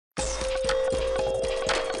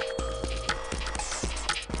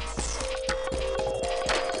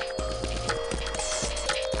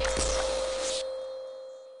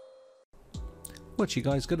What you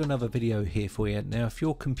guys, got another video here for you. Now if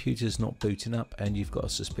your computer's not booting up and you've got a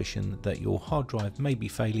suspicion that your hard drive may be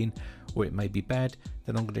failing or it may be bad,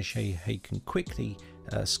 then I'm going to show you how you can quickly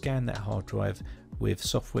scan that hard drive with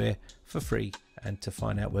software for free and to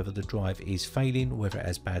find out whether the drive is failing, whether it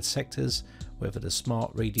has bad sectors, whether the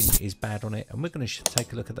smart reading is bad on it, and we're going to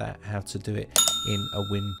take a look at that, how to do it in a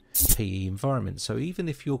WinPE environment. So even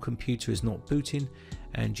if your computer is not booting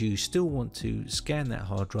and you still want to scan that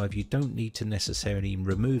hard drive, you don't need to necessarily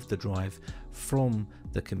remove the drive from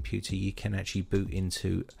the computer. You can actually boot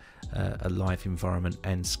into a live environment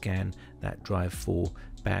and scan that drive for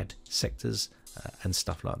bad sectors and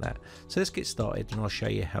stuff like that. So let's get started and I'll show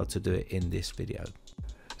you how to do it in this video.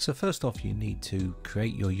 So first off, you need to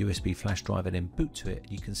create your USB flash drive and then boot to it.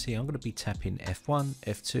 You can see I'm going to be tapping F1,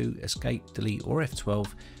 F2, escape, delete or F12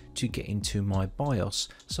 to get into my BIOS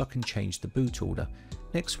so I can change the boot order.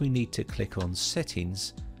 Next we need to click on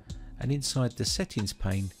settings, and inside the settings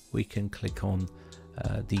pane we can click on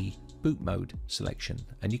the boot mode selection,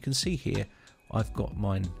 and you can see here I've got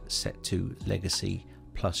mine set to legacy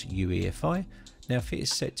plus UEFI. Now if it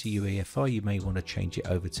is set to UEFI, you may want to change it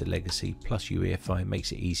over to legacy plus UEFI. It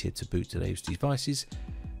makes it easier to boot to those devices.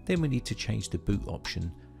 Then we need to change the boot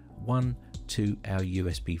option 1 to our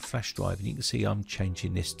USB flash drive, and you can see I'm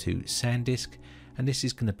changing this to SanDisk, and this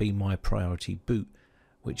is going to be my priority boot,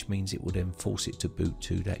 which means it will then force it to boot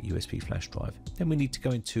to that USB flash drive. Then we need to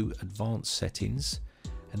go into advanced settings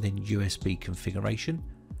and then USB configuration.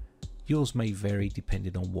 Yours may vary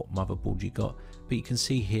depending on what motherboard you got, but you can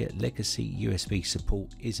see here legacy USB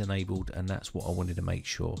support is enabled, and that's what I wanted to make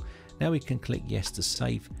sure. Now we can click yes to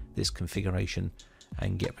save this configuration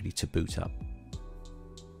and get ready to boot up.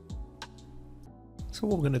 So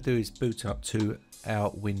what we're going to do is boot up to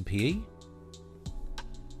our WinPE,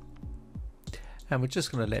 and we're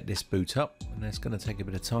just going to let this boot up, and that's going to take a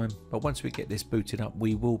bit of time, but once we get this booted up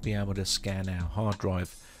we will be able to scan our hard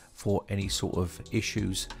drive for any sort of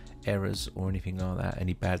issues, errors or anything like that,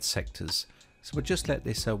 any bad sectors. So we'll just let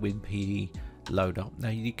this WinPE load up. Now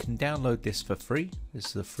you can download this for free. This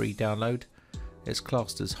is a free download. It's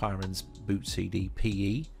classed as Hiren's BootCD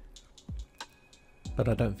PE, but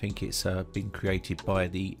I don't think it's been created by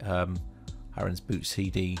the Hiren's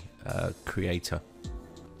BootCD creator.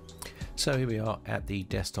 So here we are at the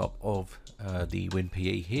desktop of the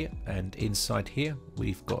WinPE here, and inside here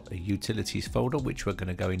we've got a utilities folder which we're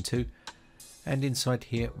going to go into, and inside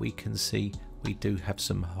here we can see we do have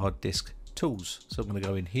some hard disk tools. So I'm going to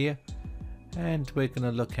go in here and we're going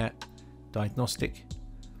to look at diagnostic,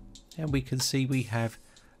 and we can see we have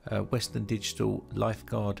Western Digital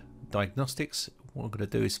Lifeguard diagnostics. What I'm going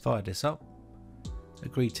to do is fire this up,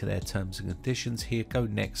 agree to their terms and conditions here, go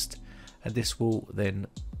next, and this will then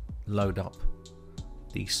load up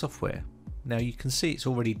the software. Now you can see it's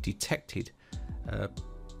already detected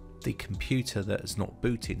the computer that is not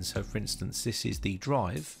booting. So for instance, this is the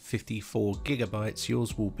drive, 54 gigabytes.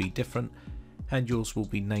 Yours will be different and yours will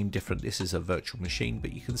be named different. This is a virtual machine,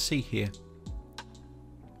 but you can see here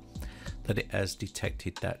that it has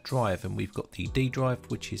detected that drive, and we've got the D drive,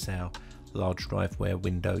 which is our large drive where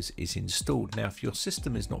Windows is installed. Now if your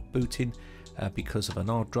system is not booting because of an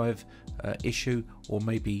hard drive issue, or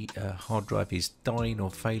maybe a hard drive is dying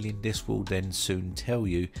or failing, this will then soon tell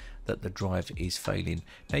you that the drive is failing.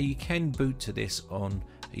 Now you can boot to this on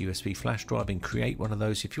a USB flash drive and create one of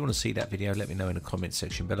those. If you want to see that video, let me know in the comment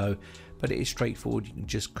section below, but it is straightforward. You can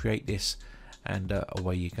just create this and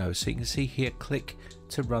away you go. So you can see here, click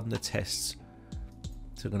to run the tests.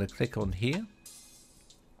 So I'm going to click on here,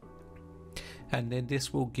 and then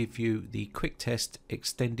this will give you the quick test,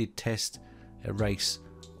 extended test, erase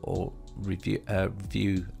or review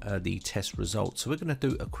the test results. So we're going to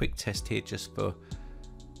do a quick test here just for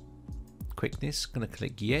quickness. Going to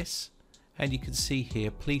click yes, and you can see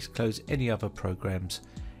here, please close any other programs,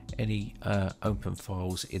 any open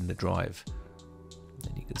files in the drive.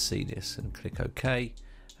 And you can see this and click OK,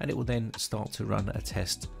 and it will then start to run a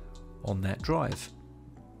test on that drive.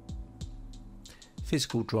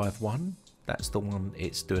 Physical drive 1, that's the one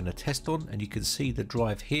it's doing a test on, and you can see the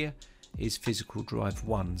drive here is physical drive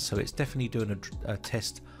 1, so it's definitely doing a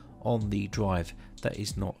test on the drive that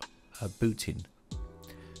is not booting.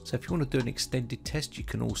 So if you want to do an extended test, you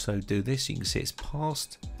can also do this. You can see it's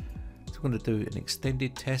passed. So I'm going to do an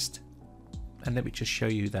extended test, and let me just show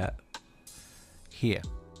you that here.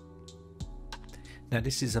 Now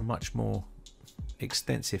this is a much more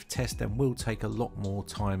extensive test and will take a lot more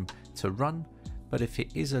time to run, but if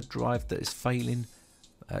it is a drive that is failing,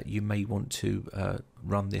 you may want to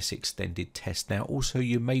run this extended test. Now also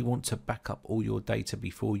you may want to back up all your data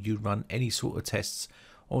before you run any sort of tests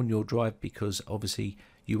on your drive, because obviously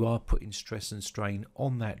you are putting stress and strain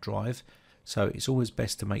on that drive. So it's always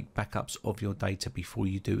best to make backups of your data before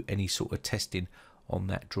you do any sort of testing on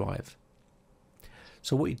that drive.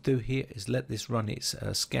 So what you do here is let this run its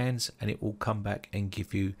scans, and it will come back and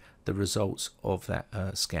give you the results of that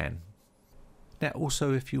scan. Now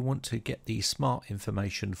also, if you want to get the smart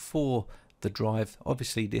information for the drive,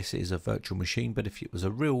 obviously this is a virtual machine, but if it was a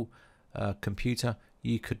real computer,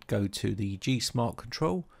 you could go to the G Smart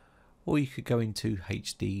control, or you could go into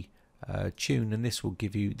HD Tune, and this will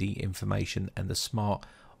give you the information and the smart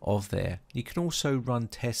of there. You can also run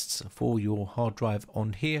tests for your hard drive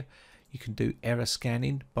on here. You can do error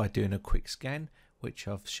scanning by doing a quick scan, which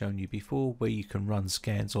I've shown you before, where you can run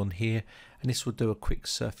scans on here, and this will do a quick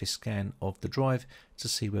surface scan of the drive to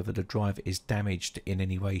see whether the drive is damaged in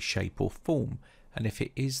any way, shape or form. And if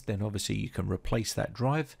it is, then obviously you can replace that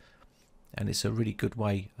drive, and it's a really good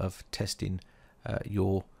way of testing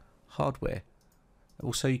your hardware.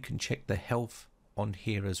 Also, you can check the health on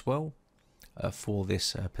here as well for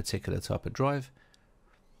this particular type of drive,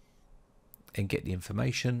 and get the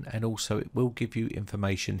information, and also it will give you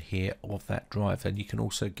information here of that drive, and you can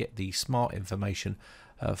also get the smart information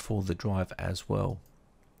for the drive as well.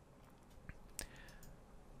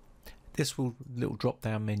 This little drop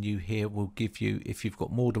down menu here will give you, if you've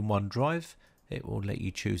got more than one drive, it will let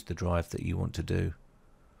you choose the drive that you want to do.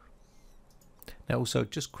 Now also,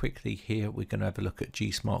 just quickly here, we're going to have a look at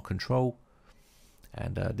G Smart control,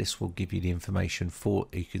 and this will give you the information for,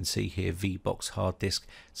 you can see here, VBox hard disk.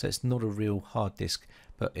 So it's not a real hard disk,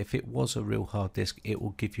 but if it was a real hard disk, it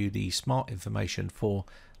will give you the smart information for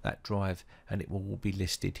that drive, and it will be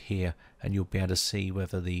listed here, and you'll be able to see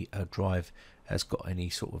whether the drive has got any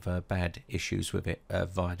sort of bad issues with it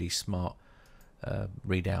via the smart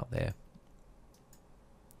readout there.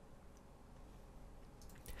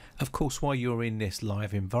 Of course, while you're in this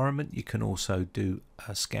live environment, you can also do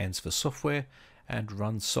scans for software and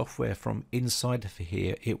run software from inside of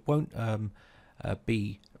here. It won't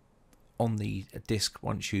be on the disk.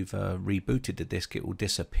 Once you've rebooted the disk, it will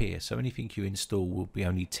disappear, so anything you install will be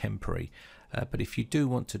only temporary. But if you do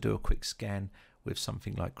want to do a quick scan with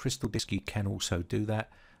something like Crystal Disk, you can also do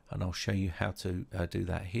that, and I'll show you how to do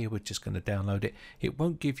that here. We're just going to download it. It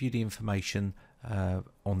won't give you the information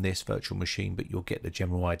on this virtual machine, but you'll get the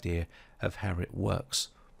general idea of how it works.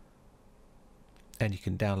 And you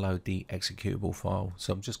can download the executable file.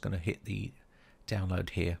 So I'm just going to hit the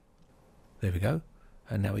download here. There we go.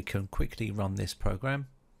 And now we can quickly run this program.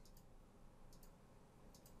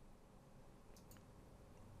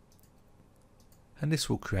 And this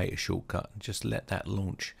will create a shortcut, and just let that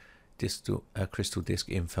launch Crystal Disk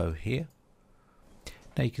info here.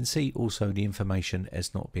 Now you can see also the information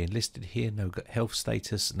is not being listed here, no health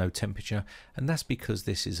status, no temperature, and that's because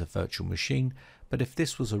this is a virtual machine. But if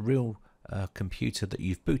this was a real computer that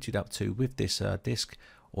you've booted up to with this disk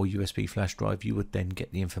or USB flash drive, you would then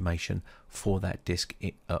get the information for that disk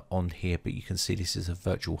on here. But you can see this is a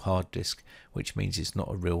virtual hard disk, which means it's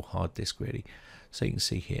not a real hard disk really. So you can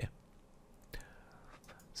see here.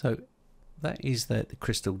 So that is the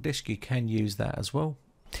Crystal Disk. You can use that as well.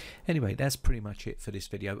 Anyway, that's pretty much it for this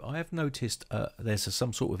video. I have noticed there's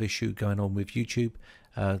some sort of issue going on with YouTube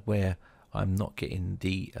where I'm not getting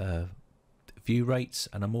the view rates,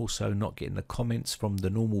 and I'm also not getting the comments from the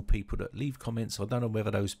normal people that leave comments. I don't know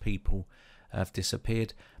whether those people have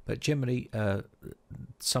disappeared, but generally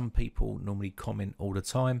some people normally comment all the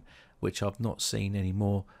time, which I've not seen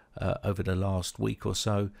anymore over the last week or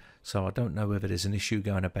so. So I don't know whether there's an issue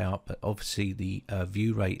going about, but obviously the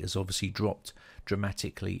view rate has obviously dropped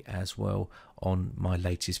dramatically as well on my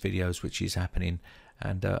latest videos, which is happening,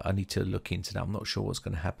 and I need to look into that. I'm not sure what's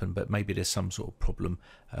going to happen, but maybe there's some sort of problem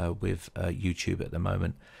with YouTube at the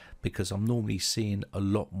moment, because I'm normally seeing a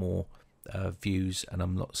lot more views and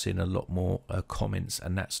I'm not seeing a lot more comments,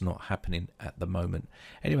 and that's not happening at the moment.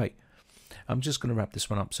 Anyway, I'm just going to wrap this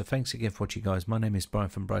one up. So thanks again for watching, guys. My name is Brian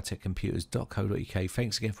from briteccomputers.co.uk.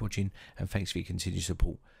 Thanks again for watching, and thanks for your continued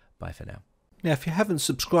support. Bye for now. Now, if you haven't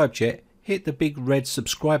subscribed yet, hit the big red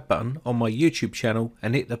subscribe button on my YouTube channel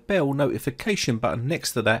and hit the bell notification button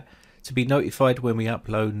next to that to be notified when we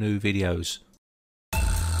upload new videos.